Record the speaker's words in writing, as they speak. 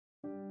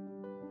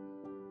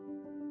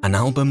An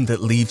album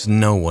that leaves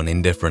no one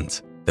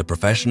indifferent, the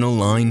professional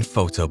line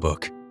photo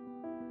book.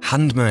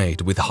 Handmade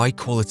with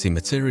high-quality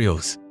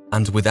materials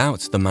and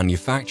without the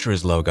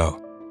manufacturer's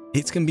logo,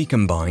 it can be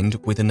combined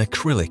with an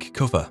acrylic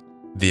cover.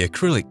 The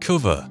acrylic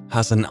cover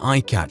has an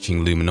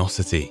eye-catching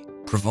luminosity,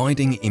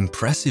 providing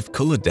impressive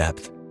color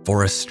depth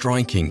for a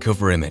striking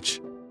cover image.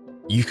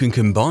 You can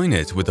combine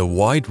it with a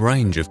wide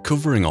range of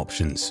covering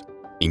options,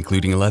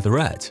 including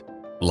leatherette,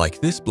 like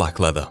this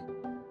black leather,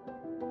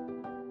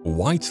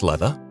 white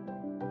leather,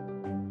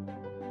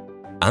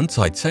 and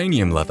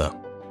titanium leather.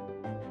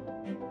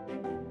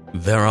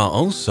 There are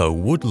also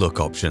wood look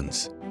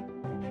options,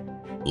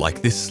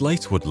 like this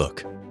slate wood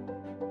look,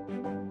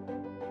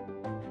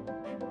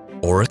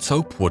 or a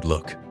taupe wood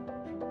look.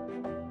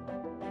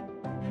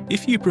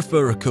 If you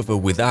prefer a cover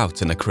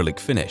without an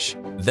acrylic finish,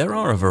 there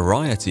are a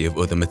variety of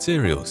other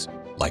materials,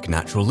 like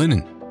natural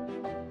linen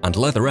and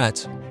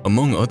leatherette,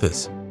 among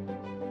others.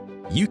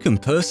 You can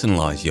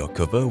personalize your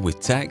cover with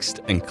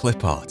text and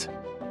clip art.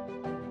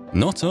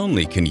 Not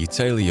only can you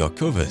tailor your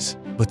covers,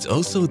 but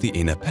also the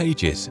inner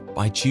pages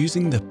by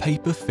choosing the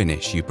paper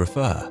finish you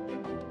prefer,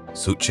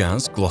 such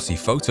as glossy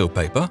photo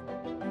paper,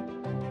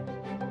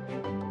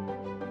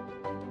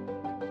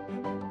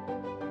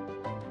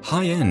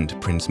 high-end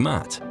print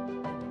matte,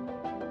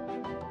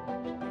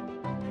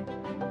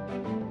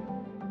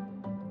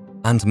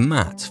 and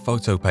matte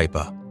photo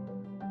paper.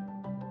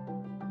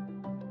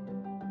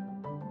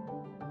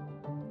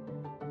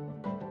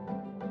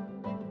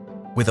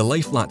 With a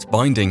lay-flat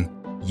binding,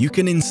 you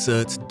can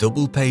insert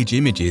double-page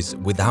images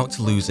without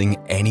losing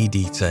any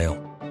detail.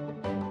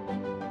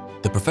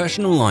 The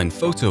professional line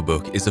photo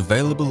book is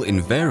available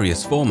in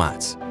various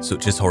formats,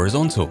 such as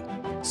horizontal,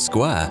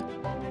 square,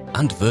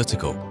 and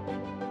vertical,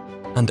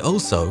 and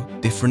also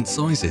different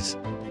sizes.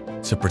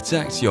 To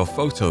protect your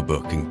photo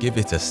book and give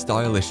it a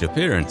stylish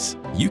appearance,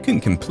 you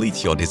can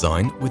complete your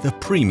design with a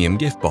premium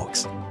gift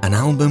box, an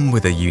album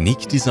with a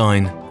unique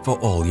design for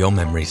all your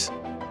memories.